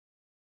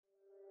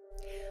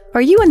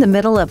Are you in the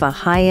middle of a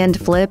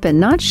high-end flip and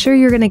not sure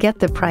you're going to get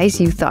the price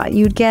you thought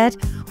you'd get?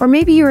 Or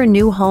maybe you're a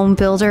new home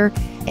builder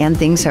and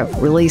things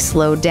have really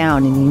slowed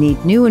down and you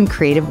need new and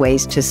creative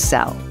ways to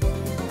sell.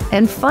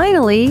 And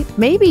finally,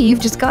 maybe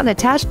you've just gotten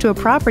attached to a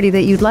property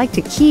that you'd like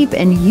to keep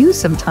and use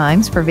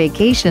sometimes for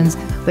vacations,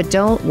 but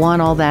don't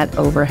want all that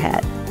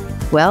overhead.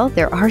 Well,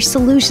 there are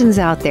solutions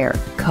out there.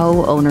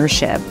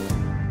 Co-ownership.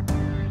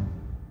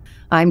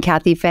 I'm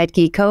Kathy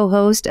Fedke,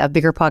 co-host of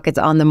Bigger Pockets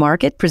on the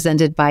Market,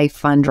 presented by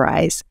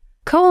Fundrise.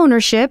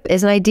 Co-ownership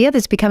is an idea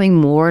that's becoming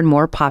more and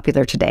more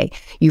popular today.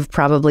 You've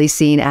probably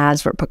seen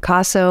ads for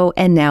Picasso,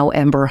 and now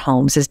Ember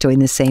Homes is doing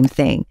the same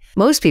thing.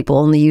 Most people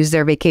only use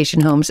their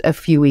vacation homes a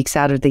few weeks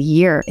out of the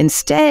year.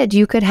 Instead,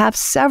 you could have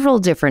several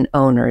different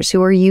owners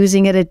who are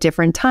using it at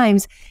different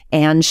times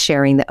and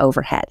sharing the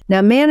overhead.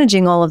 Now,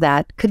 managing all of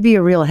that could be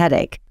a real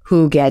headache.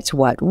 Who gets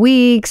what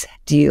weeks?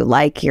 Do you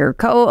like your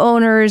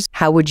co-owners?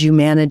 How would you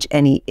manage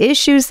any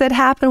issues that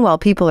happen while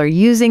people are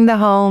using the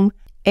home?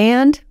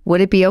 And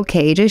would it be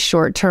okay to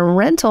short-term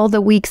rental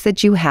the weeks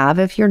that you have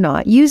if you're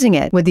not using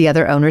it? Would the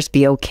other owners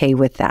be okay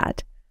with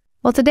that?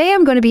 Well, today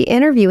I'm going to be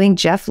interviewing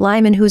Jeff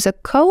Lyman, who's a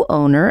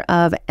co-owner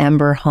of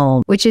Ember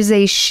Home, which is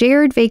a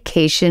shared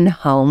vacation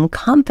home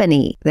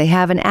company. They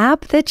have an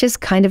app that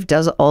just kind of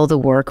does all the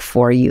work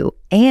for you.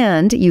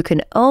 And you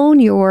can own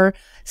your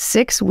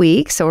 6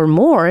 weeks or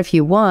more if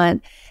you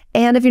want.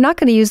 And if you're not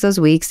going to use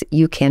those weeks,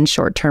 you can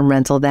short-term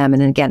rental them.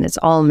 And again, it's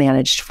all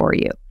managed for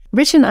you.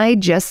 Rich and I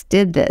just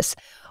did this.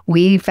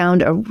 We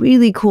found a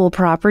really cool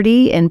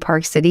property in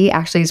Park City,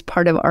 actually as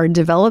part of our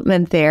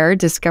development there,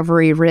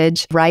 Discovery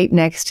Ridge, right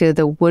next to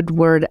the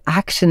Woodward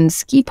Action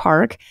Ski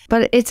Park.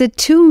 But it's a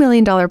 $2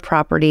 million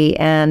property,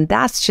 and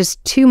that's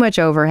just too much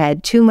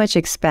overhead, too much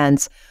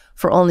expense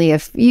for only a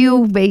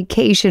few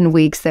vacation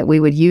weeks that we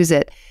would use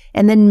it.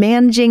 And then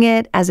managing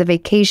it as a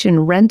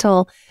vacation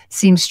rental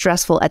seems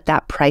stressful at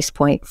that price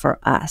point for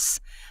us.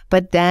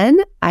 But then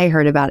I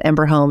heard about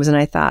Ember Homes and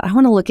I thought, I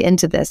want to look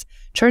into this.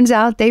 Turns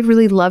out they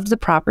really loved the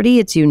property.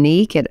 It's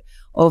unique. It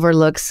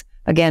overlooks,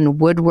 again,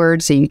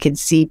 Woodward, so you can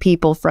see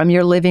people from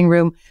your living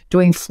room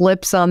doing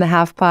flips on the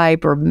half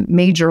pipe or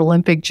major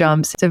Olympic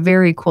jumps. It's a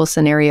very cool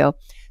scenario.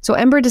 So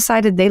Ember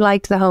decided they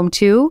liked the home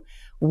too.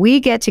 We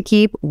get to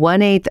keep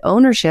 1/8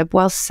 ownership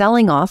while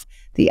selling off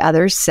the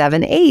other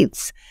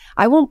 7/8.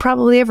 I won't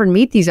probably ever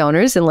meet these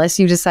owners unless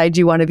you decide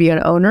you want to be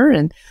an owner,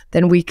 and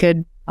then we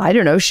could, I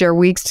don't know, share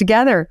weeks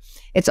together.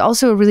 It's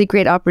also a really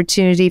great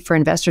opportunity for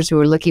investors who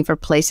are looking for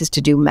places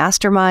to do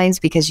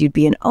masterminds because you'd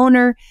be an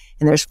owner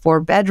and there's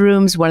 4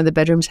 bedrooms. One of the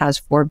bedrooms has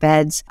 4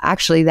 beds.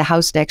 Actually, the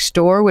house next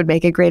door would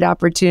make a great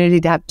opportunity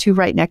to have 2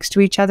 right next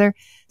to each other.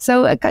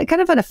 So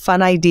kind of a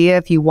fun idea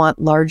if you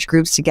want large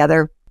groups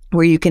together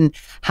where you can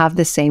have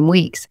the same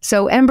weeks.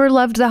 So Ember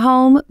loved the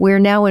home. We're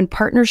now in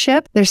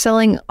partnership. They're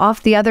selling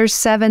off the other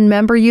 7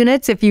 member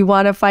units. If you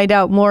want to find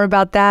out more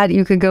about that,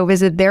 you can go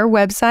visit their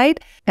website,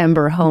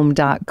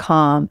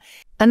 emberhome.com.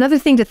 Another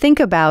thing to think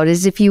about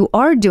is if you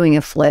are doing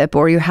a flip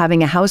or you're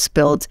having a house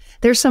built,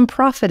 there's some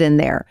profit in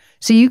there.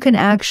 So you can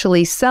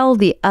actually sell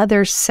the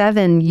other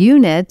 7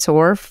 units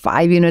or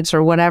 5 units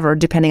or whatever,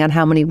 depending on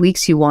how many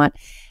weeks you want.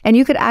 And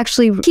you could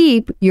actually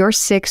keep your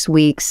 6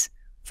 weeks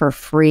for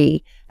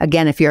free.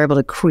 Again, if you're able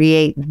to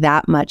create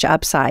that much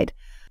upside.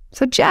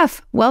 So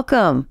Jeff,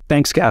 welcome.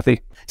 Thanks,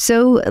 Kathy.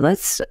 So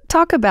let's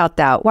talk about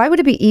that. Why would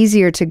it be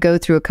easier to go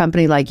through a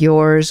company like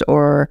yours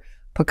or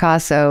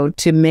Picasso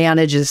to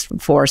manage this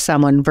for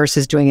someone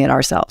versus doing it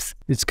ourselves?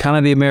 It's kind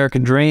of the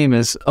American dream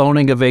is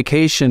owning a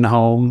vacation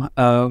home,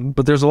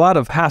 but there's a lot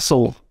of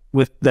hassle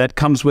that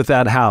comes with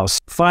that house.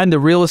 Find the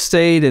real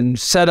estate and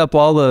set up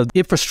all the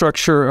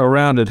infrastructure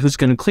around it. Who's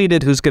going to clean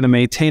it? Who's going to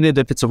maintain it?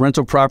 If it's a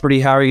rental property,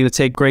 how are you going to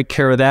take great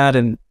care of that?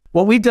 And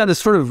what we've done is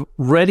sort of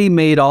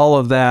ready-made all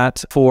of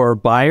that for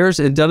buyers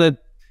and done it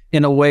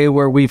in a way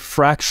where we've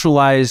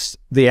fractionalized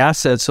the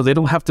assets so they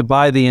don't have to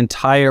buy the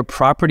entire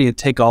property and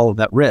take all of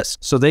that risk.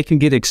 So they can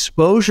get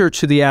exposure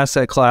to the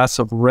asset class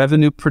of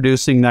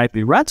revenue-producing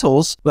nightly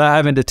rentals without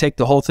having to take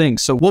the whole thing.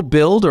 So we'll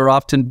build or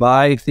often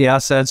buy the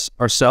assets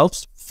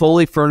ourselves,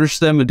 fully furnish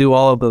them and do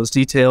all of those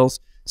details,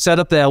 set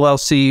up the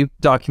LLC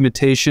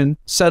documentation,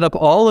 set up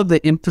all of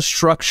the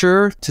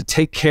infrastructure to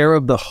take care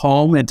of the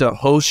home and to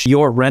host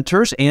your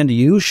renters and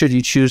you, should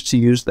you choose to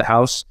use the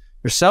house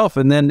yourself.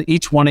 And then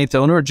each 1/8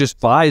 owner just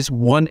buys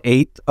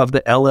 1/8 of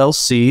the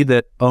LLC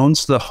that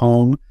owns the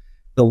home,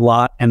 the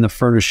lot, and the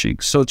furnishing.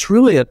 So it's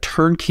really a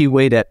turnkey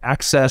way to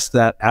access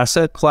that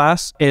asset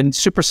class and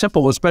super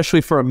simple, especially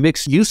for a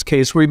mixed use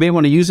case where you may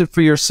want to use it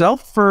for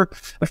yourself for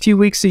a few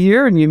weeks a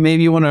year and you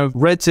maybe want to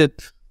rent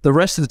it the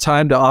rest of the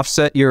time to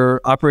offset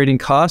your operating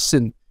costs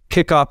and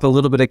kick off a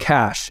little bit of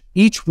cash.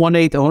 Each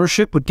 1/8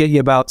 ownership would get you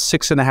about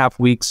 6.5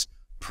 weeks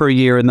per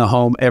year in the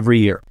home every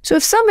year. So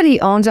if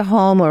somebody owns a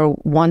home or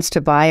wants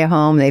to buy a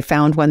home, they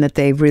found one that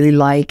they really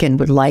like and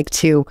would like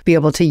to be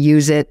able to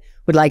use it,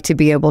 would like to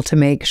be able to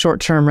make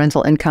short-term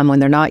rental income when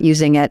they're not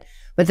using it,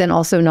 but then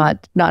also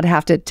not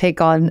have to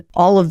take on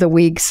all of the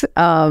weeks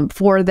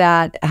for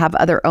that, have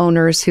other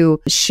owners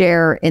who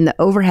share in the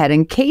overhead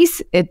in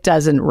case it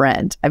doesn't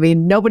rent. I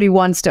mean, nobody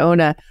wants to own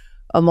a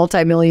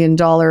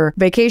multi-million-dollar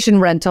vacation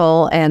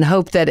rental and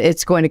hope that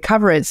it's going to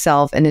cover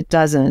itself, and it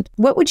doesn't.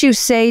 What would you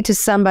say to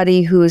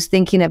somebody who is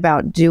thinking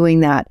about doing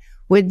that?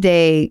 Would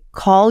they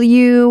call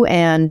you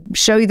and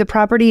show you the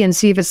property and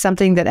see if it's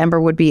something that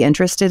Ember would be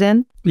interested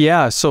in?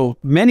 Yeah, so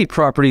many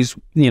properties,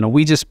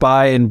 we just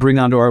buy and bring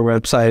onto our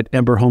website,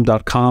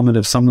 emberhome.com. And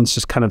if someone's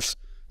just kind of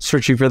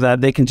searching for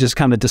that, they can just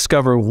kind of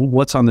discover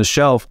what's on the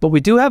shelf. But we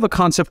do have a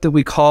concept that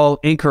we call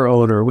anchor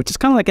owner, which is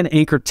kind of like an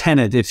anchor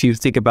tenant, if you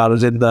think about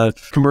it in the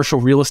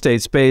commercial real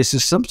estate space.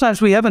 Is sometimes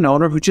we have an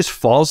owner who just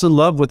falls in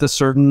love with a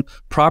certain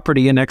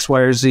property in X, Y,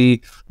 or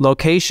Z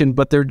location,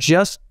 but they're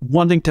just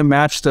wanting to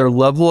match their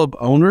level of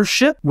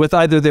ownership with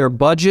either their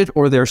budget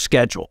or their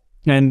schedule.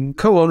 And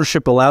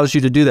co-ownership allows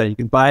you to do that. You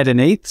can buy it in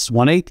eighths,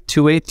 1/8,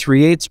 2/8,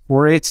 3/8,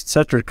 4/8, et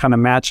cetera, to kind of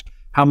match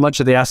how much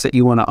of the asset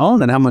you want to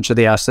own and how much of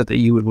the asset that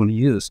you would want to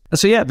use. And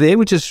so, yeah, they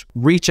would just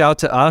reach out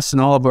to us, and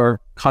all of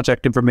our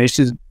contact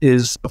information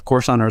is, of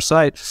course, on our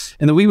site.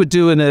 And then we would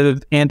do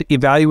an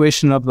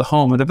evaluation of the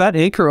home. And if that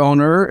anchor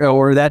owner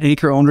or that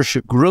anchor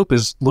ownership group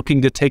is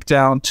looking to take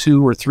down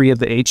 2 or 3 of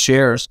the 8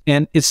 shares,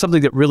 and it's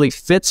something that really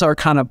fits our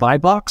kind of buy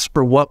box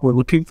for what we're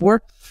looking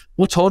for,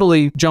 we'll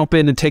totally jump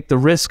in and take the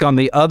risk on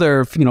the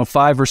other,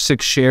 5 or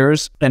 6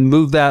 shares and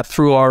move that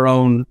through our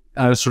own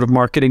sort of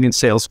marketing and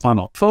sales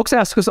funnel. Folks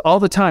ask us all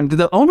the time, do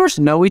the owners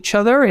know each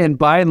other? And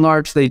by and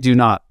large, they do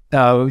not.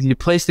 You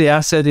place the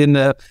asset in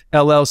the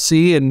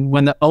LLC, and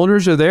when the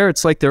owners are there,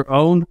 it's like their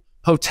own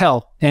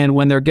hotel. And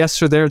when their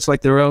guests are there, it's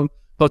like their own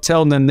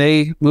hotel. And then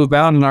they move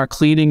out, and our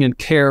cleaning and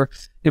care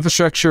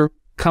infrastructure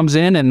comes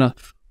in and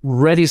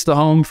readies the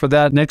home for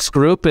that next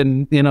group.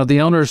 And,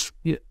 the owners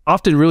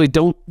often really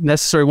don't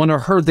necessarily want to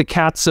herd the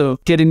cats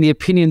of getting the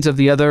opinions of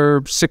the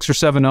other 6 or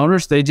 7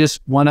 owners. They just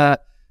want to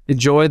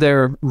enjoy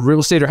their real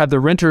estate or have their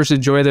renters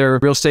enjoy their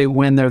real estate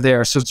when they're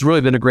there. So it's really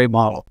been a great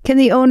model. Can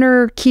the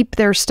owner keep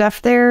their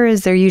stuff there?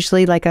 Is there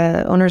usually like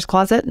a owner's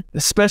closet?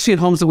 Especially in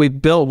homes that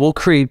we've built, we'll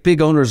create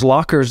big owner's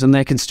lockers, and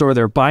they can store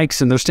their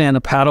bikes and their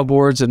stand-up paddle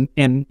boards.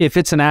 And if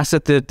it's an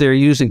asset that they're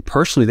using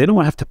personally, they don't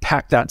want to have to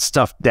pack that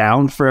stuff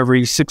down for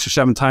every 6 or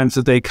 7 times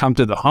that they come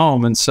to the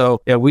home. And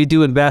so, yeah, we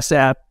do invest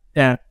at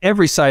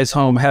every size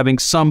home having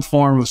some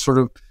form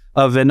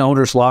of an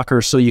owner's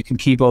locker, so you can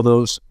keep all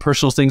those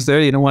personal things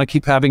there. You don't want to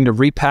keep having to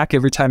repack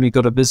every time you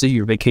go to visit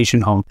your vacation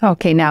home.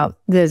 Okay, now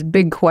this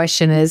big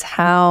question is,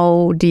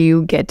 how do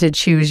you get to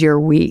choose your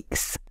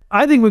weeks?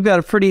 I think we've got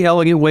a pretty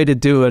elegant way to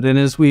do it. And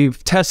as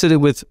we've tested it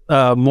with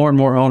more and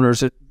more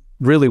owners, it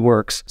really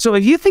works. So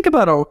if you think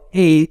about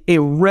a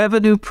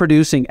revenue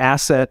producing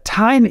asset,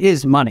 time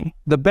is money.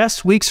 The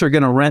best weeks are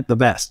going to rent the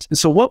best. And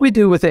so what we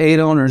do with the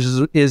 8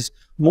 owners is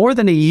more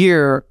than a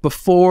year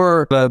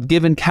before the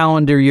given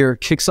calendar year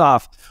kicks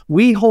off,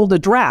 we hold a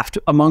draft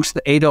amongst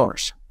the 8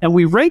 owners. And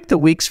we rate the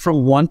weeks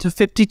from 1 to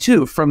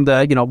 52, from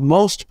the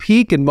most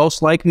peak and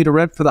most likely to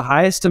rent for the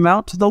highest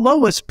amount to the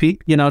lowest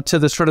peak, to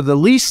the sort of the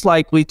least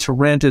likely to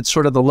rent at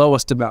sort of the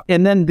lowest amount.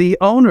 And then the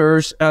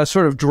owners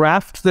sort of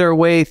draft their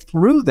way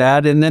through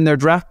that, and then their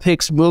draft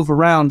picks move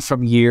around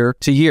from year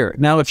to year.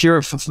 Now, if you're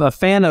a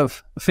fan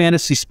of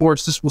fantasy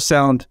sports, this will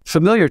sound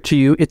familiar to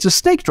you. It's a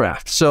snake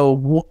draft. So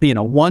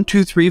 1,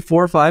 2, 3,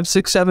 4, 5,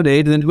 6, 7, 8,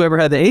 and then whoever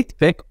had the 8th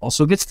pick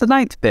also gets the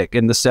 9th pick,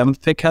 and the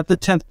 7th pick had the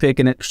 10th pick,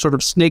 and it sort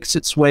of snakes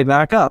its way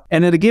back up.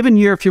 And in a given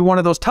year, if you're one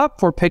of those top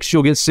 4 picks,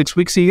 you'll get 6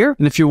 weeks a year.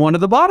 And if you're one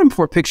of the bottom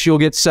 4 picks, you'll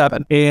get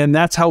 7. And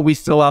that's how we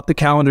fill out the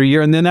calendar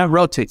year. And then that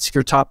rotates. If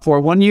you're top 4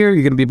 one year,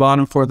 you're going to be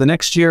bottom 4 the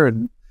next year,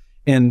 and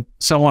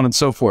so on and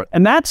so forth.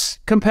 And that's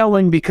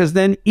compelling because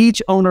then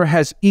each owner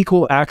has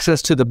equal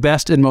access to the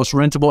best and most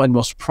rentable and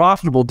most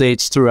profitable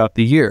dates throughout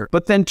the year.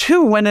 But then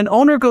too, when an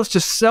owner goes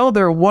to sell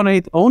their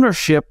 1/8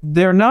 ownership,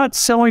 they're not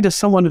selling to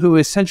someone who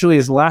essentially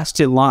is last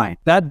in line.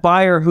 That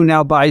buyer who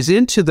now buys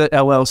into the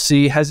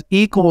LLC has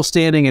equal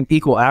standing and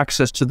equal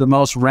access to the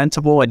most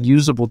rentable and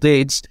usable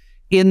dates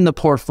in the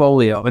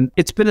portfolio. And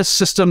it's been a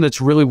system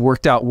that's really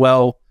worked out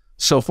well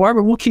so far,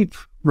 but we'll keep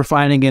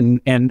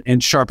refining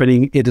and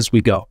sharpening it as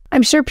we go.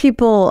 I'm sure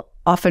people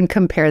often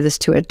compare this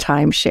to a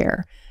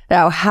timeshare.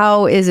 Now,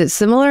 how is it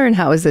similar and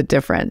how is it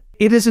different?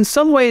 It is in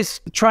some ways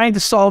trying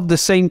to solve the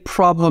same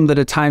problem that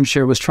a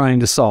timeshare was trying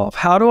to solve.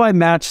 How do I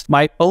match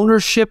my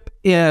ownership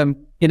in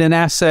an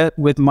asset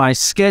with my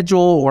schedule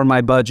or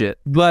my budget?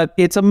 But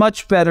it's a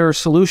much better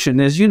solution.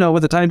 As you know,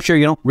 with a timeshare,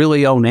 you don't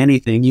really own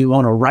anything. You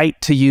own a right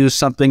to use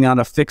something on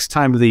a fixed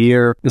time of the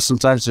year.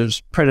 Sometimes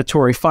there's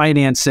predatory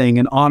financing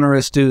and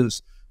onerous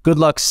dues. Good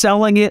luck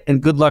selling it,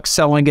 and good luck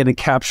selling it and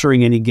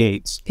capturing any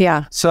gains.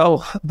 Yeah.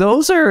 So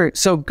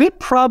good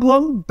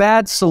problem,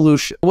 bad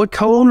solution. What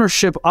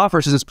co-ownership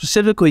offers, is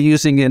specifically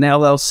using an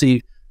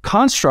LLC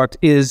construct,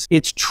 is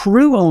its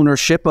true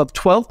ownership of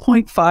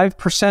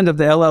 12.5% of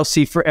the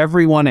LLC for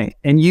every 1/8.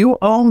 And you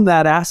own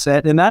that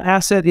asset, and that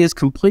asset is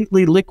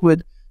completely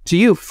liquid to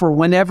you for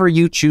whenever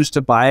you choose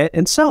to buy it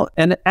and sell it.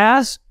 And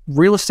as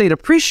real estate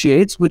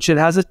appreciates, which it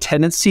has a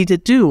tendency to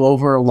do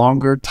over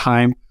longer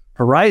time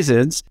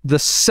horizons, the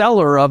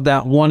seller of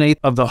that 1/8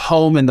 of the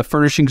home and the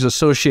furnishings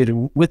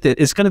associated with it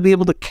is going to be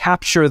able to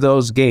capture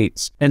those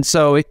gains. And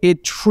so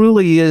it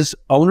truly is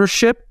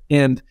ownership,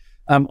 and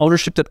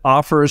ownership that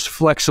offers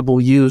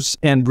flexible use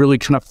and really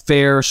kind of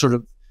fair sort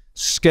of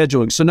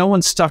scheduling. So no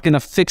one's stuck in a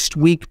fixed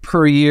week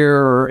per year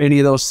or any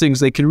of those things.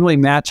 They can really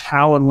match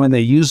how and when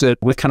they use it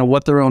with kind of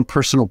what their own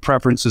personal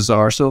preferences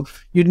are. So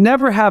you'd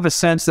never have a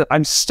sense that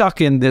I'm stuck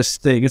in this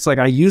thing. It's like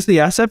I use the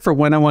asset for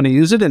when I want to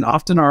use it. And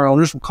often our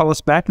owners will call us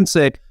back and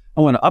say,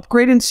 I want to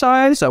upgrade in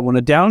size, I want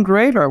to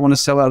downgrade, or I want to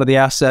sell out of the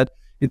asset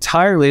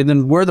entirely. And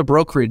then we're the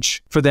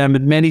brokerage for them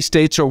in many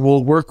states, or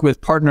we'll work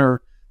with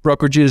partner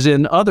brokerages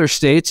in other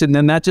states. And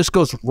then that just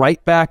goes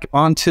right back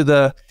onto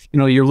the,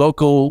 your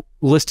local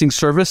listing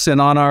service and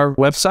on our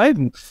website,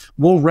 and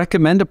we'll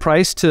recommend a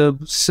price to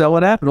sell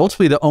it at, but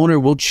ultimately the owner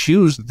will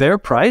choose their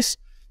price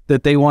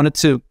that they want it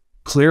to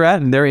clear at,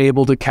 and they're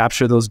able to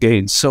capture those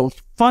gains. So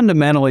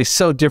fundamentally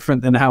so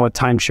different than how a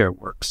timeshare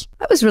works.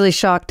 I was really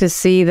shocked to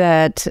see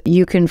that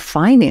you can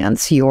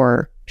finance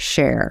your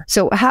share.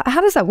 So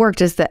how does that work?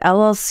 Does the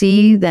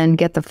LLC then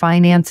get the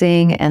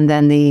financing and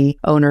then the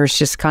owners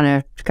just kind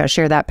of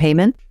share that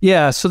payment?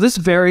 Yeah, so this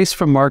varies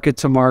from market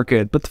to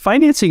market, but the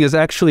financing is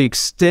actually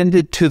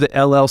extended to the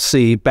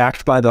LLC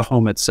backed by the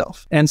home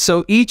itself. And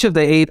so each of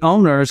the 8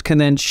 owners can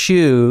then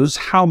choose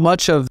how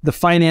much of the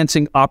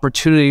financing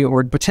opportunity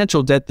or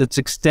potential debt that's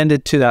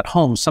extended to that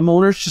home. Some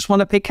owners just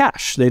want to pay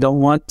cash. They don't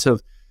want to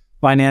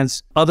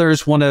finance.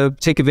 Others want to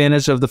take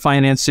advantage of the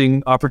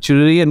financing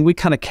opportunity, and we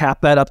kind of cap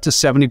that up to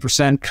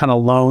 70% kind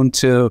of loan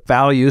to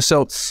value.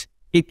 So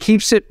it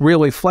keeps it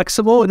really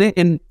flexible.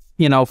 And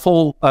in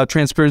full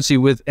transparency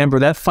with Ember,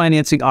 that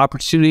financing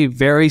opportunity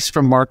varies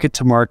from market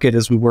to market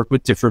as we work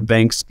with different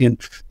banks in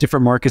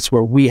different markets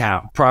where we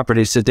have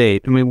properties to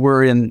date. I mean,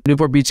 we're in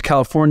Newport Beach,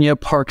 California,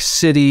 Park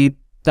City,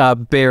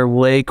 Bear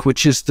Lake,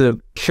 which is the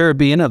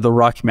Caribbean of the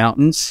Rocky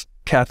Mountains.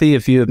 Kathy,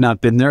 if you have not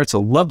been there, it's a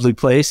lovely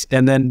place.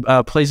 And then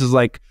places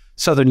like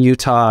Southern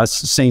Utah,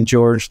 St.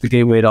 George, the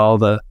gateway to all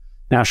the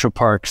national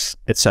parks,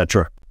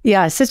 etc.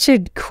 Yeah, such a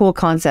cool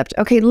concept.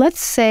 Okay, let's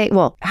say,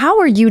 how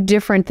are you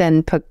different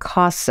than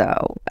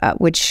Picasso,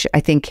 which I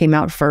think came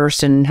out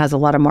first and has a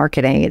lot of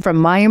marketing? From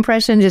my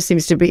impression, just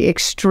seems to be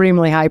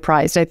extremely high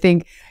priced. I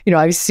think,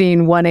 I've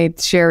seen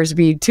 1/8 shares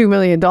be $2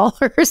 million.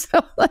 So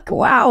like,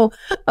 wow,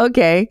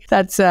 okay,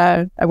 that's,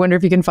 I wonder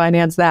if you can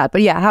finance that.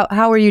 But yeah,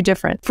 how are you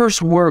different?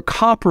 First, we're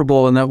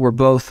comparable in that we're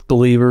both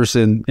believers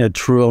in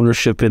true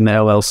ownership in the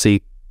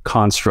LLC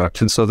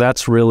construct. And so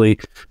that's really,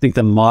 I think,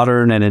 the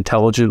modern and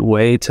intelligent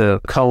way to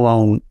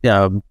co-own,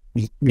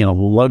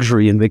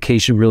 luxury and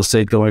vacation real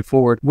estate going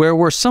forward. Where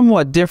we're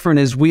somewhat different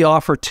is we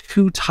offer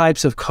 2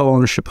 types of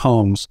co-ownership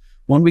homes.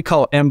 One we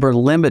call Ember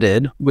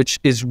Limited, which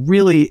is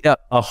really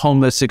a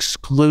home that's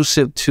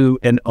exclusive to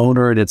an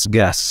owner and its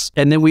guests.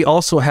 And then we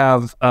also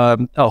have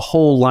a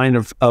whole line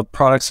of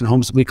products and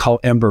homes that we call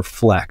Ember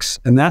Flex.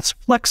 And that's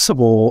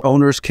flexible.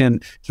 Owners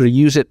can sort of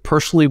use it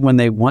personally when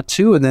they want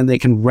to, and then they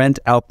can rent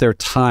out their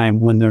time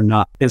when they're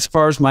not. As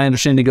far as my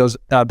understanding goes,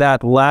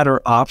 that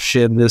latter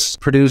option, this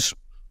produce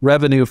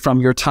revenue from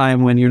your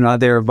time when you're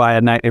not there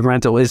via nightly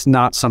rental, is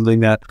not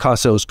something that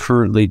Picasso is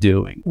currently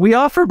doing. We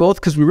offer both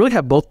because we really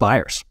have both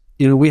buyers.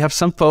 We have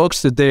some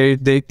folks that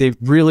they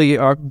really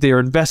are, they're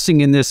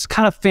investing in this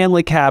kind of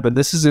family cabin.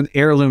 This is an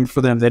heirloom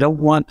for them. They don't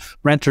want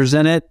renters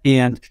in it.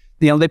 And,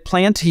 they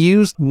plan to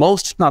use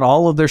most, if not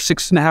all, of their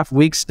 6.5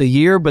 weeks a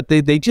year, but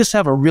they just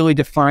have a really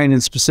defined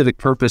and specific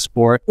purpose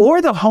for it.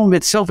 Or the home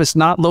itself is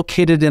not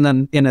located in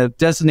a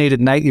designated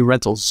nightly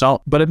rental zone,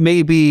 but it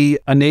may be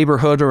a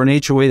neighborhood or an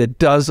HOA that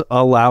does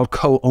allow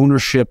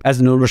co-ownership as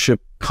an ownership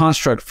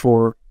construct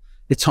for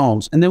its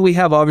homes. And then we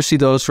have obviously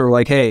those who are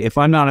like, hey, if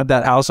I'm not at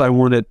that house, I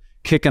want it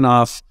kicking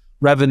off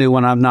revenue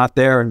when I'm not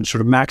there and sort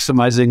of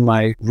maximizing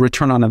my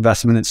return on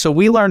investment. And so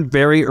we learned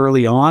very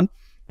early on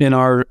in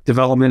our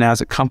development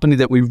as a company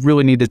that we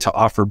really needed to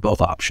offer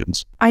both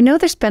options. I know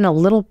there's been a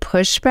little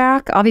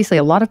pushback, obviously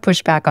a lot of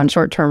pushback on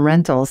short-term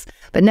rentals,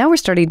 but now we're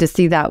starting to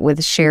see that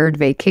with shared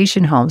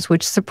vacation homes,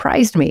 which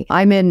surprised me.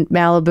 I'm in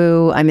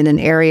Malibu. I'm in an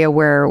area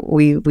where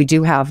we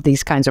do have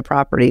these kinds of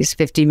properties,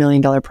 $50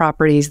 million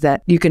properties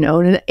that you can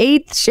own an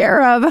 8th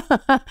share of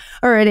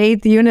or an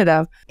 8th unit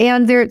of.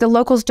 And the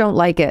locals don't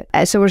like it.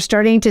 So we're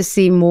starting to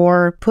see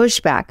more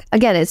pushback.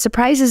 Again, it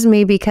surprises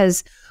me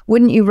because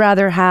wouldn't you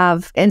rather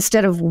have,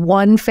 instead of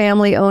one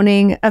family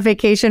owning a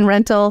vacation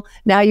rental,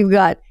 now you've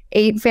got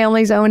 8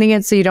 families owning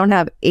it, so you don't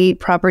have 8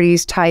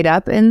 properties tied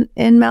up in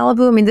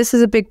Malibu? I mean, this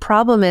is a big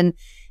problem in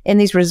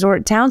these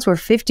resort towns where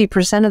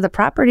 50% of the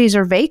properties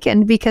are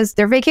vacant because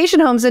they're vacation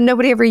homes and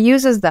nobody ever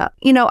uses them.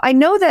 I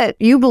know that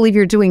you believe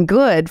you're doing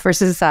good for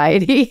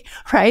society,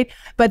 right?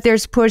 But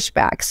there's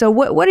pushback. So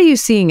what are you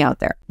seeing out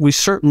there? We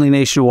certainly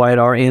nationwide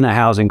are in a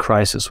housing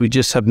crisis. We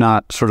just have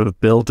not sort of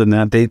built, and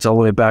that dates all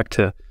the way back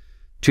to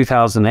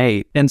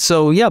 2008. And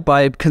so, yeah,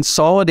 by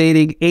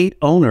consolidating 8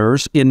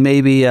 owners in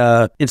maybe,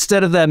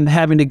 instead of them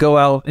having to go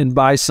out and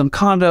buy some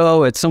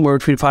condo at somewhere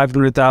between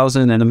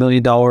 $500,000 and $1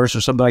 million or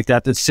something like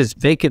that sits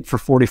vacant for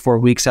 44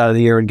 weeks out of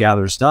the year and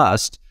gathers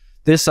dust,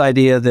 this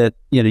idea that,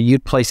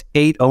 you'd place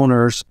 8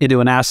 owners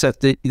into an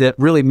asset that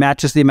really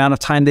matches the amount of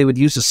time they would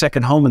use a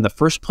second home in the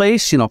first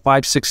place,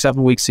 5, 6,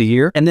 7 weeks a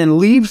year, and then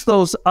leaves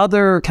those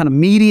other kind of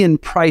median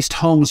priced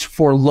homes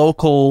for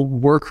local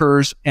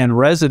workers and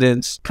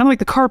residents, kind of like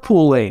the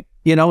carpool lane.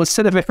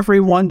 Instead of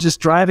everyone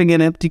just driving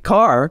an empty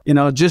car,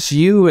 just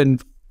you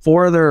and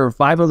 4 other,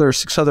 5 other,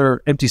 6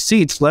 other empty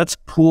seats, let's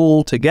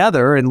pool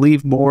together and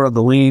leave more of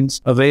the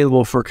lanes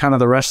available for kind of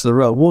the rest of the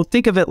road. We'll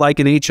think of it like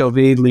an HOV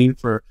lane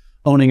for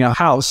owning a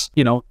house.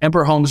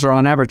 Ember homes are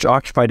on average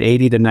occupied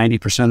 80 to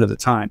 90% of the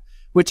time,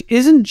 which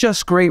isn't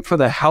just great for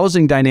the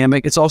housing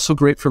dynamic, it's also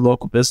great for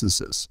local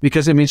businesses.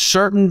 Because,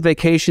 certain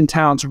vacation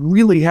towns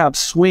really have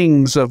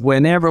swings of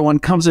when everyone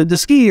comes in to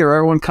ski or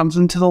everyone comes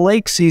into the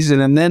lake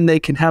season, and then they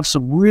can have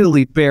some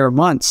really bare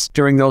months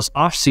during those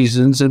off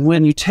seasons. And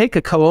when you take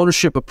a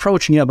co-ownership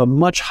approach and you have a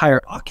much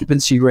higher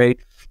occupancy rate,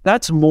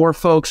 that's more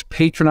folks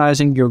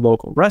patronizing your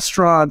local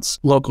restaurants,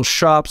 local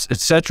shops,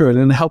 etc.,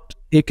 and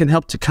it can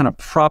help to kind of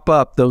prop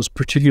up those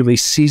particularly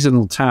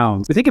seasonal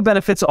towns. I think it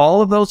benefits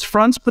all of those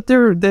fronts, but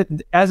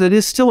as it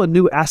is still a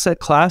new asset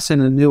class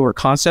and a newer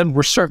concept,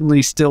 we're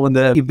certainly still in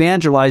the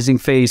evangelizing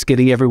phase,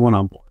 getting everyone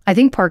on board. I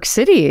think Park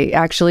City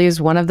actually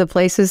is one of the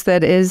places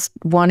that is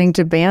wanting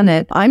to ban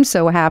it. I'm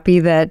so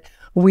happy that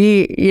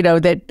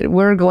that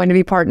we're going to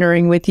be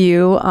partnering with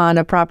you on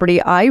a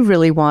property I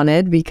really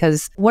wanted,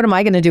 because what am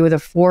I going to do with a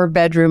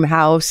 4-bedroom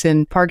house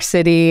in Park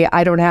City?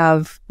 I don't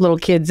have little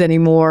kids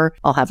anymore.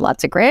 I'll have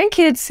lots of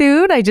grandkids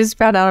soon. I just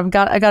found out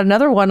I got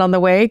another one on the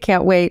way.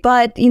 Can't wait.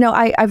 But,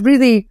 I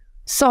really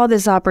saw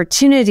this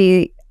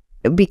opportunity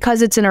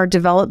because it's in our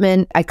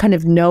development. I kind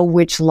of know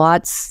which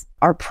lots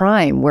are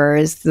prime,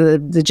 whereas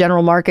the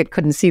general market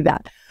couldn't see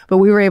that. But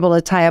we were able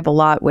to tie up a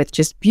lot with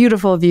just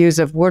beautiful views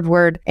of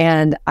Woodward.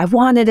 And I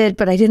wanted it,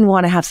 but I didn't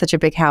want to have such a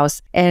big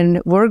house. And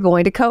we're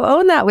going to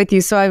co-own that with you.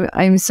 So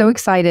I'm so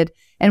excited.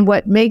 And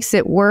what makes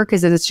it work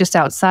is that it's just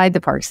outside the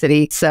Park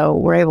City. So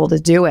we're able to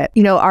do it.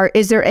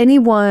 Is there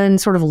anyone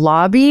sort of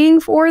lobbying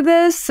for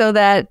this so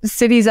that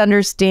cities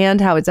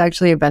understand how it's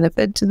actually a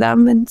benefit to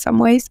them in some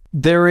ways?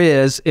 There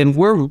is. And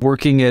we're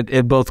working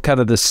at both kind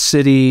of the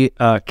city,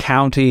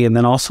 county, and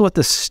then also at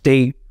the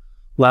state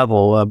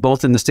level,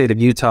 both in the state of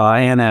Utah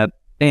and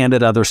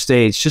at other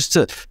states, just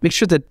to make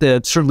sure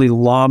that certainly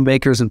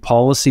lawmakers and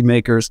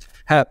policymakers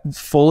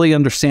fully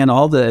understand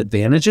all the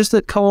advantages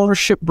that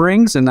co-ownership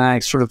brings. And I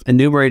sort of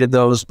enumerated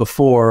those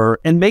before,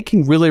 and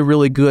making really,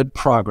 really good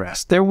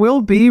progress. There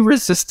will be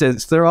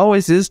resistance. There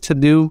always is to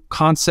new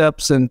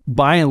concepts. And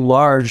by and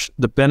large,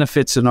 the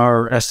benefits in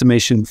our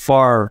estimation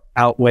far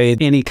outweigh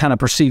any kind of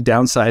perceived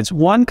downsides.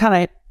 One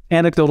kind of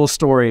anecdotal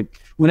story.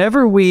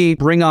 Whenever we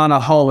bring on a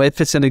home, if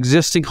it's an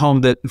existing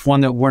home,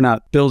 one that we're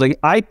not building,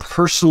 I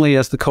personally,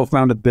 as the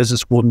co-founder of the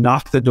business, will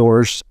knock the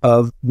doors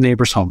of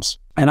neighbors' homes.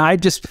 And I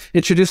just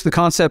introduce the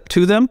concept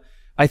to them.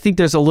 I think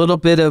there's a little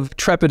bit of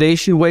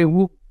trepidation.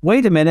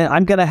 Wait a minute,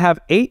 I'm going to have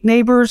 8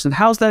 neighbors, and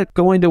how's that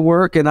going to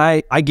work? And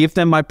I give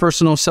them my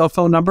personal cell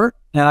phone number.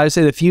 And I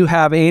said, if you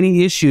have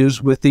any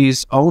issues with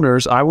these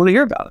owners, I want to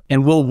hear about it.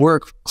 And we'll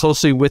work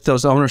closely with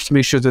those owners to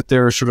make sure that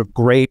they're sort of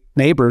great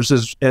neighbors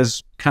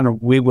as kind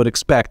of we would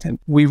expect. And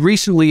we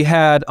recently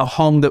had a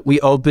home that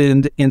we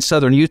opened in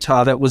southern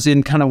Utah that was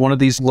in kind of one of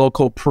these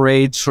local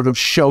parade sort of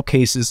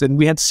showcases. And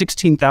we had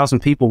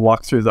 16,000 people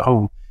walk through the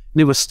home. And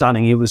it was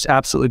stunning. It was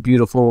absolutely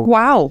beautiful.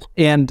 Wow.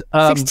 And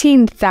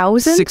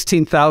 16,000?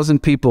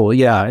 16,000 people.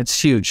 Yeah,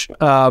 it's huge.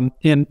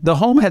 And the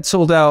home had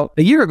sold out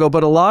a year ago,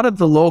 but a lot of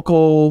the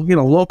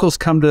locals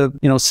come to,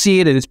 see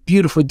it, and it's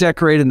beautifully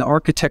decorated, and the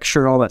architecture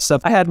and all that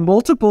stuff. I had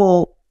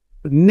multiple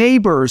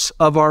neighbors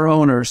of our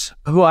owners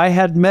who I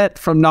had met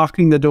from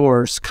knocking the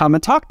doors come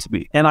and talk to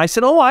me. And I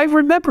said, oh, I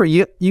remember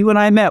you and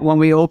I met when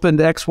we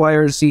opened X, Y,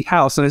 or Z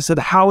house. And I said,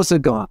 how's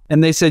it gone?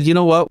 And they said, you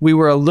know what? We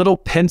were a little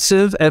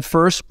pensive at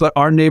first, but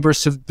our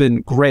neighbors have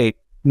been great.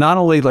 Not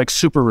only like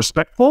super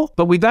respectful,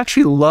 but we've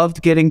actually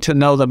loved getting to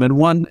know them. And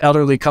one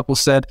elderly couple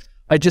said,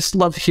 I just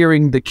love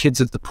hearing the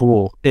kids at the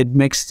pool. It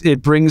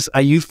brings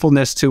a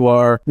youthfulness to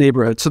our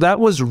neighborhood. So that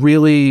was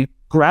really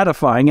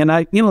gratifying. And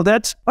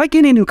that's like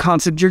any new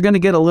concept, you're going to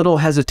get a little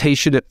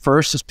hesitation at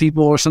first, as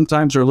people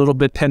sometimes are a little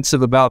bit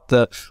pensive about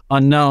the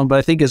unknown. But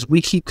I think as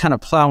we keep kind of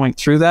plowing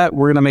through that,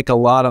 we're going to make a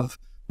lot of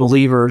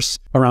believers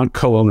around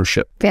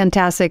co-ownership.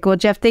 Fantastic. Well,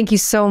 Jeff, thank you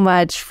so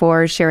much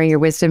for sharing your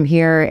wisdom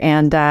here,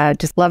 and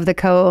just love the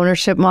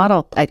co-ownership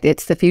model.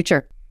 It's the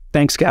future.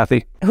 Thanks,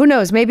 Kathy. Who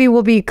knows? Maybe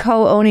we'll be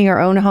co-owning our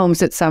own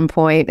homes at some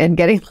point and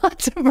getting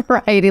lots of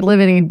variety,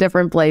 living in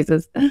different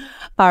places.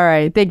 All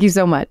right. Thank you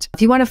so much.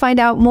 If you want to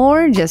find out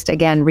more, just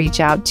again, reach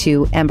out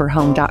to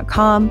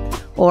emberhome.com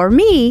or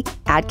me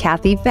at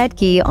Kathy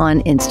Fedke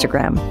on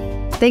Instagram.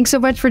 Thanks so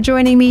much for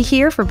joining me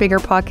here for Bigger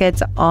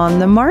Pockets on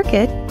the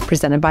Market,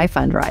 presented by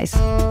Fundrise.